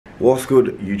What's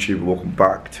good, YouTube? Welcome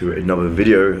back to another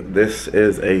video. This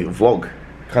is a vlog,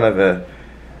 kind of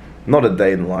not a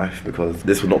day in life, because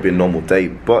this would not be a normal day,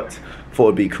 but thought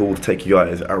it'd be cool to take you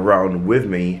guys around with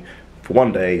me for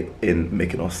one day in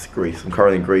Mykonos, Greece. I'm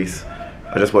currently in Greece.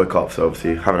 I just woke up, so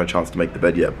obviously haven't had a chance to make the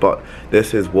bed yet, but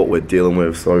this is what we're dealing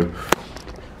with. So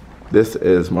this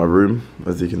is my room,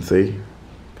 as you can see,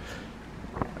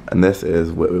 and this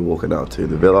is what we're walking out to.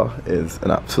 The villa is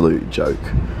an absolute joke.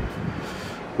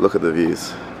 Look at the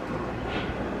views.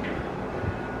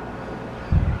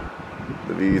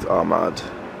 The views are mad.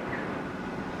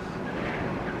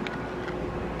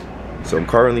 So I'm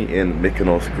currently in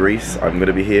Mykonos, Greece. I'm going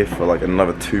to be here for like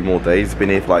another 2 more days. Been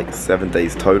here for like 7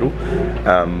 days total.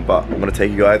 But I'm going to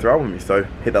take you guys around with me. So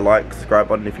hit that like, subscribe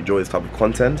button if you enjoy this type of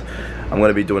content. I'm going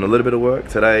to be doing a little bit of work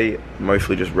today,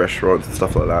 mostly just restaurants and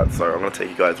stuff like that. So I'm going to take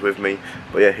you guys with me.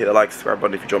 But yeah, hit the like, subscribe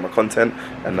button if you enjoy my content,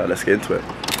 and let's get into it.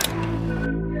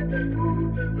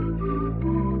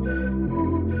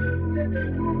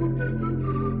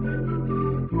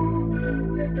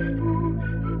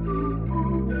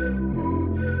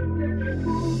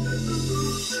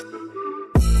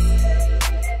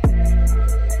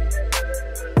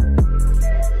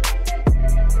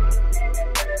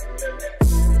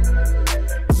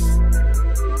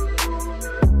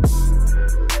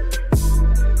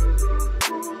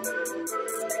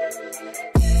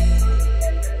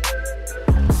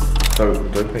 So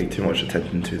don't pay too much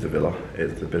attention to the villa.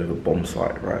 It's a bit of a bomb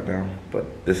site right now,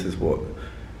 but this is the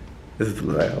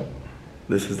layout.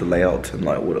 This is the layout and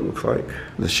like what it looks like.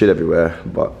 There's shit everywhere,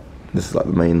 but this is like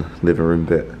the main living room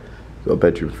bit. Got a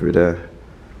bedroom through there,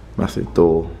 massive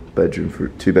door, bedroom through,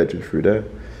 2 bedrooms through there,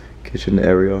 kitchen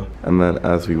area, and then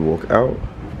as we walk out,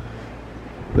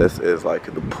 this is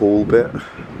like the pool bit.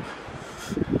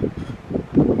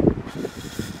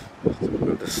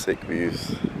 With the sick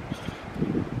views.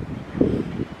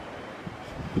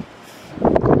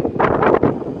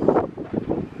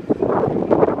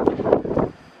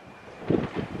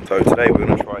 So today we're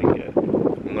gonna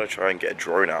try and get a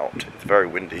drone out. It's very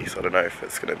windy, so I don't know if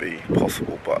it's gonna be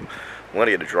possible, but I'm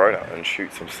gonna get a drone out and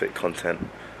shoot some sick content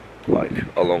like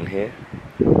along here.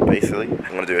 Basically,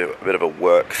 I'm gonna do a bit of a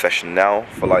work session now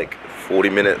for like 40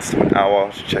 minutes to an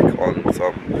hour to check on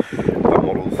some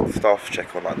models and stuff,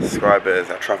 check on like the subscribers,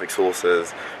 our traffic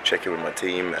sources, check in with my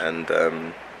team,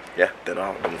 and yeah, then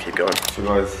I'm gonna keep going. So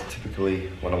guys, typically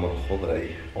when I'm on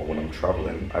holiday or when I'm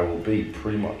traveling, I will be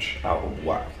pretty much out of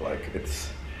whack. Like it's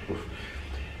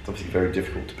obviously very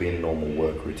difficult to be in a normal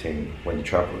work routine when you're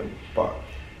traveling, but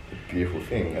the beautiful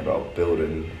thing about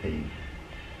building a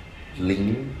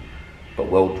lean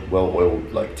but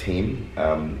well-oiled like team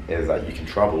is that you can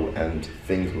travel and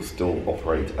things will still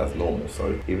operate as normal.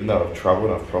 So even though I've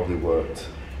traveled, I've probably worked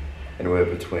anywhere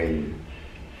between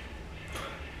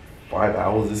 5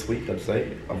 hours this week, I'd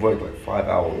say. I've worked like 5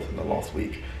 hours in the last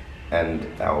week, and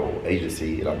our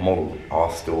agency and our model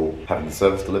are still having the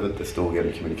service delivered. They're still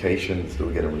getting communication, still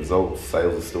getting results,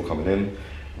 sales are still coming in,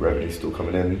 revenue's still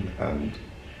coming in, and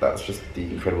that's just the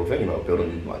incredible thing about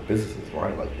building like businesses,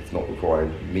 right? Like it's not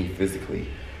requiring me physically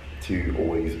to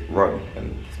always run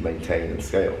and maintain and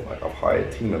scale. Like I've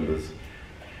hired team members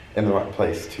in the right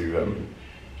place to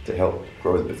help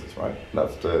grow the business, right?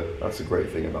 That's the great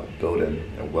thing about building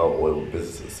well-oiled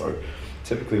businesses. So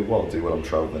typically what I'll do when I'm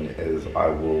traveling is I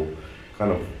will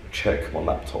kind of check my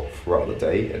laptop throughout the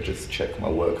day and just check my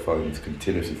work phones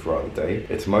continuously throughout the day.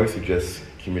 It's mostly just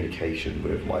communication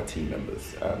with my team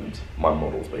members and my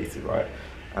models, basically, right?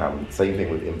 Same thing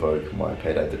with Invoke, my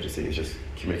paid ad agency. It's just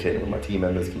communicating with my team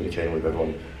members, communicating with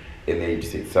everyone in the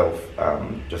agency itself,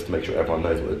 just to make sure everyone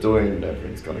knows what they're doing and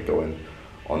everything's kind of going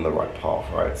on the right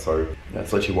path, right? So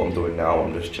that's actually what I'm doing now.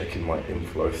 I'm just checking my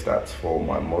inflow stats for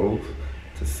my models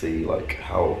to see like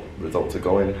how results are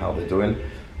going, how they're doing,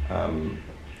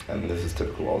 and this is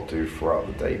typical what I'll do throughout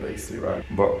the day, basically, right?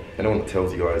 But anyone that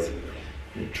tells you guys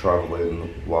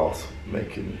traveling whilst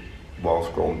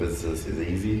growing businesses is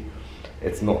easy,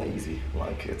 it's not easy.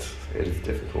 Like it is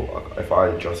difficult. If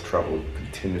I just travel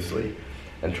continuously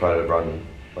and try to run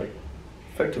like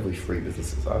effectively 3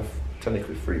 businesses, I have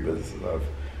technically 3 businesses. I have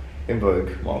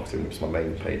Invoke Marketing, which is my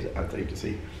main paid ad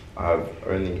agency. I have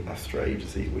Only Astra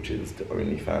Agency, which is the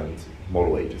OnlyFans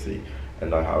model agency,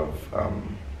 and I have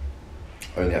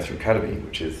Only Astra Academy,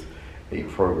 which is a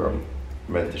program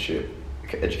mentorship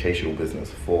educational business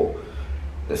for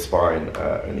aspiring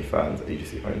OnlyFans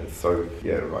agency owners. So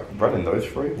yeah, like running those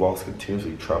 3 whilst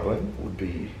continuously traveling would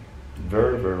be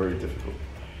very, very, very difficult.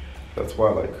 That's why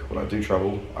like when I do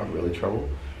travel, I really travel.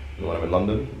 And when I'm in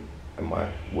London and my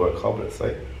work hub, let's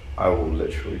say, I will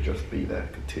literally just be there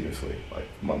continuously, like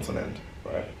months on end.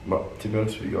 right? But to be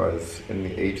honest with you guys, in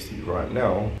the agency right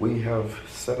now, we have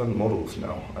 7 models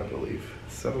now, I believe.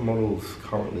 7 models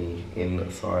currently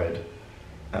inside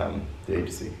the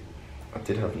agency. I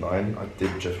did have 9. I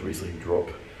did just recently drop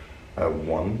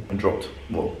 1 and dropped,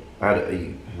 well, I had a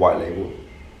white label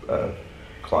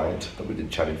client that we did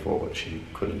chatting for, but she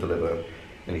couldn't deliver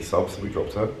any subs, so we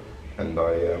dropped her. And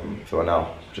so I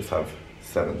now just have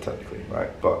 7 technically, right?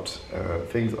 But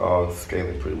things are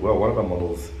scaling pretty well. One of our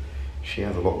models, she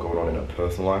has a lot going on in her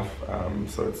personal life,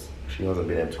 so she hasn't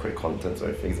been able to create content,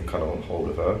 so things are kind of on hold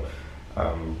with her.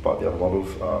 But the other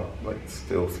models are like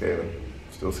still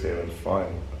scaling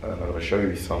fine. And I'm going to show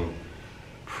you some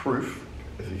proof,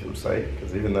 as you could say,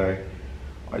 because even though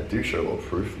I do show a lot of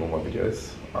proof in all my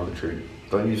videos, I literally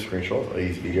don't use screenshots, I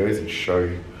use videos and show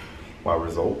my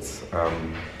results.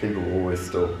 People will always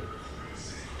still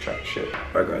chat shit.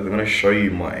 Alright guys, I'm going to show you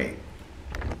my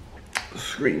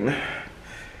screen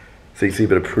so you can see a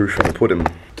bit of proof I'm putting.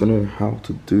 Don't know how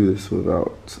to do this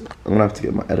without, I'm going to have to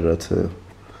get my editor to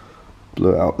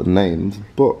blur out the names,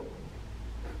 but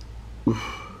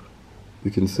you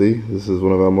can see this is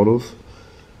one of our models.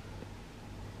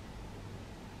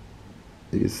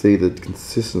 You can see the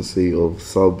consistency of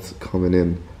subs coming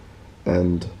in,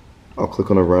 and I'll click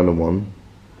on a random one.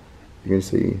 You can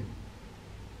see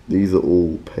these are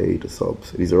all paid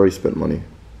subs. He's already spent money.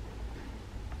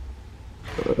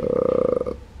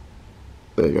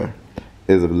 There you go.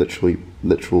 Here's a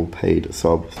literal paid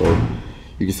sub. So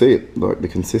you can see it, like the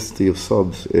consistency of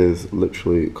subs is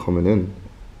literally coming in.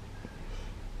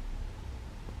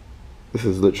 This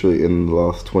is literally in the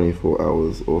last 24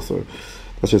 hours or so.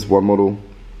 That's just one model.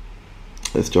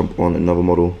 Let's jump on another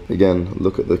model. Again,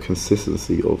 look at the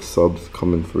consistency of subs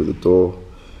coming through the door.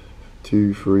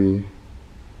 2, 3.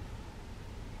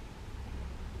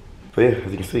 But yeah,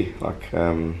 as you can see, like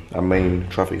our main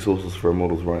traffic sources for our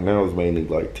models right now is mainly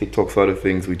like TikTok side of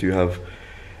things. We do have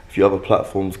a few other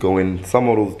platforms going. Some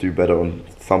models do better on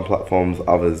some platforms,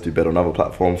 others do better on other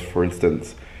platforms. For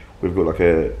instance, we've got like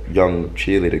a young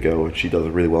cheerleader girl and she does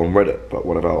really well on Reddit, but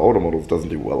one of our older models doesn't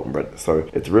do well on Reddit. So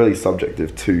it's really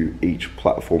subjective to each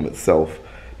platform itself.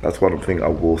 That's one thing I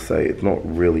will say. It's not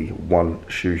really one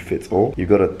shoe fits all. You've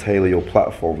got to tailor your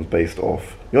platforms based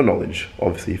off your knowledge,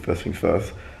 obviously first things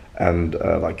first, and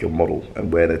like your model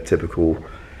and where the typical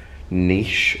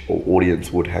niche or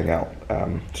audience would hang out.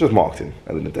 It's just marketing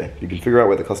at the end of the day. You can figure out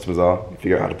where the customers are,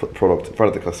 figure out how to put the product in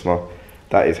front of the customer.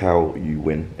 That is how you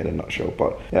win in a nutshell.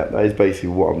 But yeah, that is basically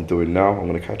what I'm doing now. I'm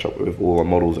going to catch up with all my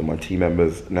models and my team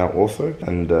members now also.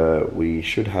 And we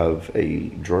should have a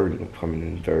drone coming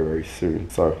in very, very soon.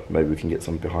 So maybe we can get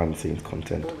some behind the scenes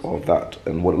content of that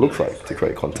and what it looks like to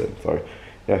create content. So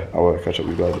yeah, I will catch up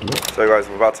with you guys in a minute. So guys,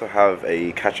 we're about to have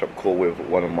a catch up call with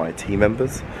one of my team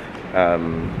members.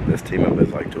 This team member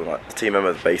is like doing like, the team member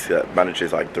is basically that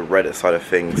manages like the Reddit side of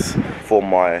things for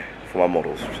my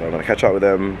models. So I'm going to catch up with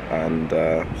them and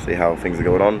see how things are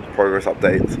going on, progress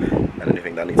updates, and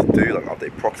anything that I need to do, like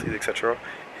update proxies, etc.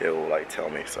 He'll like tell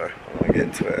me. So I'm going to get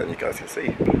into it and you guys can see.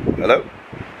 Hello?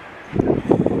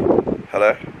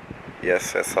 Hello?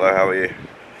 Yes, hello, how are you?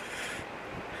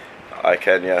 I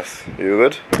can, yes. You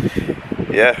good?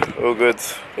 Yeah, all good,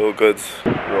 all good.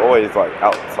 We're always like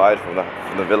outside from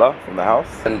the villa, from the house.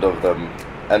 End of the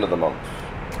month.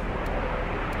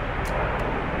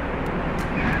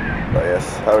 But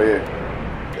yes, how are you?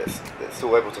 Yes,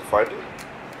 still able to find it.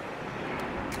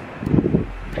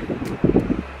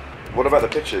 What about the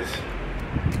pictures?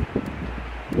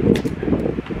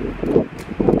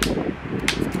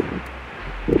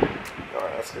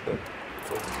 Alright, that's good then.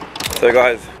 Cool. So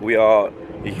guys, we are,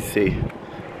 you can see,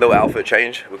 little outfit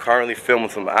change. We're currently filming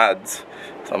some ads.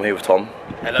 So I'm here with Tom.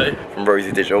 Hello. From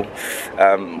Rosie Digital.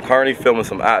 Currently filming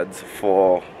some ads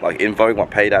for like In Vogue, my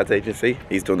paid ads agency.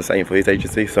 He's doing the same for his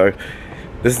agency. So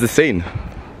this is the scene.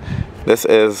 This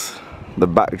is the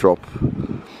backdrop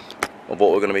of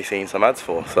what we're going to be seeing some ads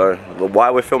for. So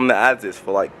why we're filming the ads is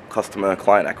for like customer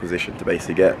client acquisition, to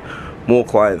basically get more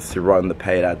clients to run the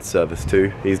paid ad service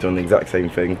too. He's doing the exact same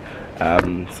thing.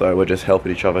 So we're just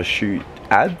helping each other shoot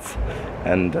ads,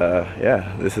 and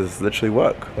yeah, this is literally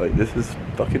work. Like, this is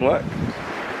fucking work.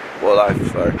 What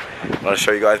life. So I'm gonna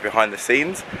show you guys behind the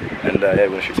scenes, and yeah, we're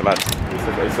gonna shoot some ads.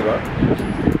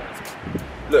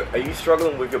 Look, are you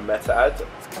struggling with your meta ads?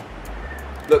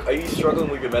 Look, are you struggling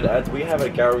with your meta ads? We have a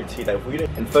guarantee that if we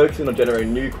don't, and focusing on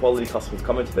generating new quality customers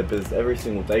coming to their business every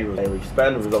single day, and we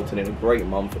expand, resulting in a great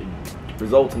month,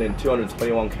 resulting in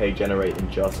 221k generated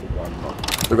in just 1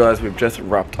 month. So guys, we've just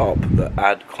wrapped up the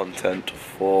ad content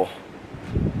for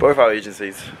both our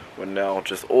agencies. We're now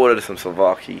just ordered some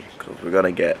Slovaki because we're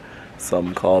gonna get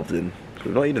some carbs in.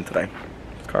 We're not eating today.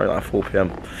 currently like 4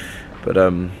 p.m. But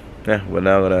yeah, we're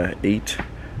now gonna eat,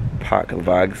 pack the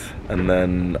bags, and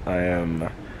then I am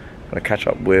gonna catch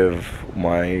up with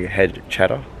my head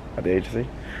chatter at the agency,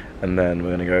 and then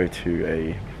we're gonna go to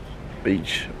a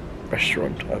beach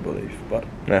restaurant, I believe. But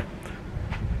yeah,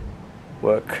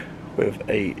 work with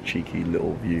a cheeky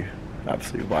little view,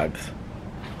 absolute vibes.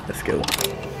 Let's go.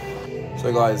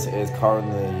 So guys, it is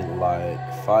currently like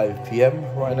 5 p.m.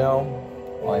 right now.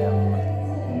 I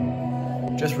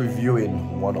am just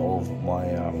reviewing one of my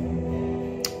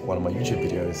YouTube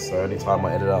videos. So anytime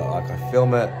I edit out, like I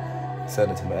film it,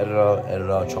 send it to my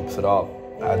editor chops it up,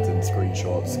 adds in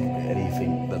screenshots,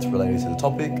 anything that's related to the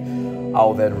topic.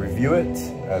 I'll then review it,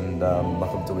 and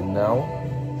like I'm doing now,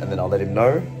 and then I'll let him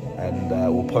know, and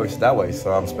we'll post that way.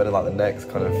 So I'm spending like the next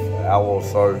kind of hour or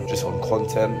so just on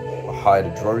content. I hired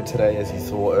a drone today, as you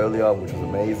saw earlier, which was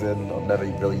amazing. I've never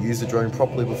really used a drone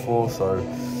properly before, so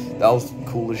that was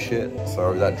cool as shit.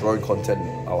 So that drone content,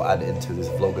 I'll add into this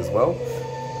vlog as well.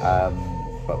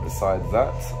 But besides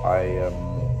that, I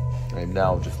am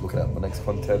now just looking at the next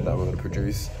content that we're going to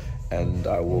produce, and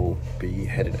I will be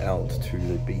headed out to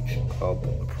the beach club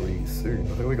pretty soon.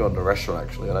 I think we're going to a restaurant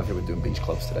actually. I don't think we're doing beach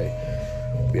clubs today.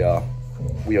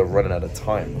 We are running out of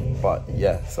time, but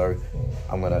yeah, so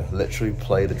I'm gonna literally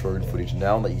play the drone footage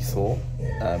now that you saw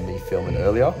me filming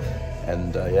earlier,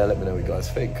 and yeah, let me know what you guys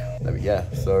think.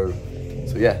 So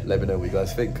yeah, let me know what you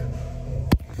guys think.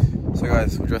 So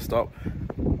guys, we're dressed up.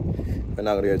 We're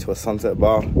now gonna go to a sunset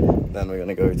bar, then we're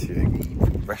gonna go to a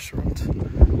restaurant,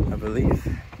 I believe,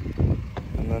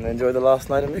 and then enjoy the last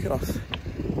night in Mykonos. This is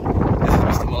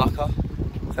Mr. Malaka.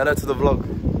 Say hello to the vlog.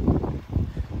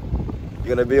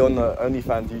 You're gonna be on the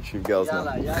OnlyFans YouTube girls now.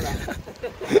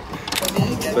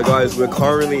 So guys, we're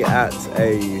currently at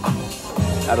a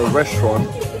restaurant.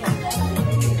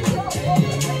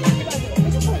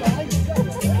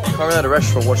 Currently at a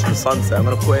restaurant watching the sunset. I'm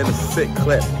gonna put in a sick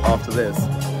clip after this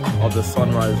of the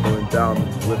sunrise going down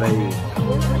with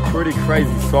a pretty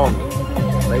crazy song.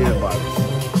 Amazing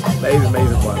vibes.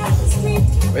 Amazing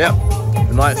vibes. But yeah,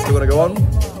 the night's still gonna go on.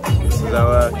 This is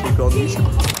our keep it on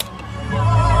YouTube.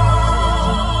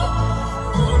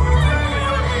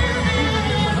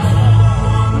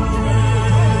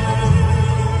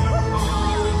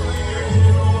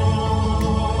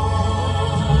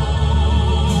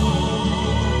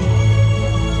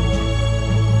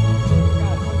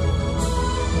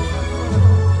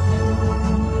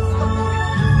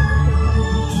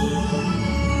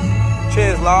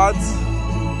 Cheers, lads.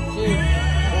 Cheers.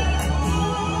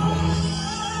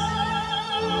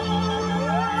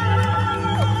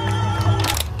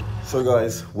 So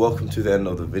guys, welcome to the end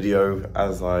of the video.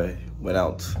 As I went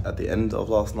out at the end of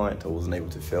last night, I wasn't able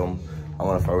to film. I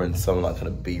want to throw in some like kind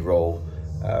of B-roll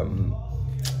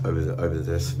over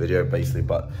this video basically.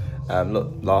 But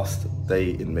look, last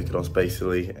day in Mykonos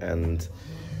basically, and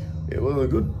it was a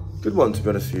good one to be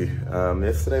honest with you.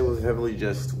 Yesterday was heavily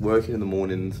just working in the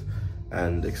mornings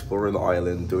and exploring the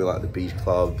island, doing like the beach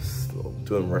clubs,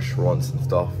 doing restaurants and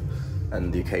stuff,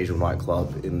 and the occasional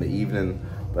nightclub in the evening.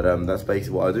 But that's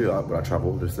basically what I do when I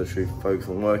travel, just literally focus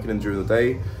on working and during the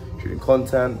day, shooting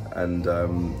content, and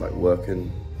like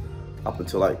working up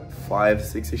until like 5,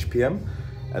 6-ish p.m.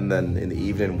 And then in the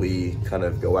evening we kind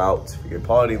of go out, we go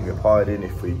partying,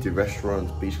 if we do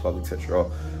restaurants, beach clubs,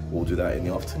 etc. We'll do that in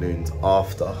the afternoons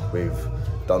after we've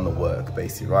done the work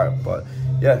basically, right? But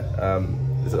yeah,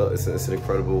 it's an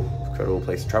incredible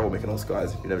place to travel, Mykonos,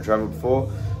 guys. If you've never traveled before,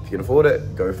 if you can afford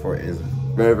it, go for it. It is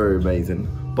very, very amazing,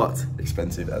 but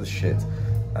expensive as shit.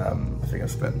 I think I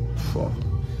spent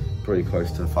pretty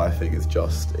close to 5 figures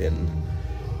just in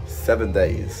 7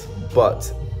 days,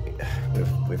 but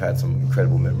we've had some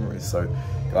incredible memories. So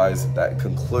guys, that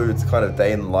concludes kind of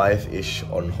day in life-ish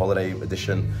on holiday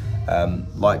edition.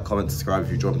 Like, comment, subscribe if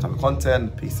you enjoy my type of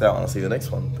content. Peace out, and I'll see you in the next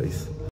one. Peace.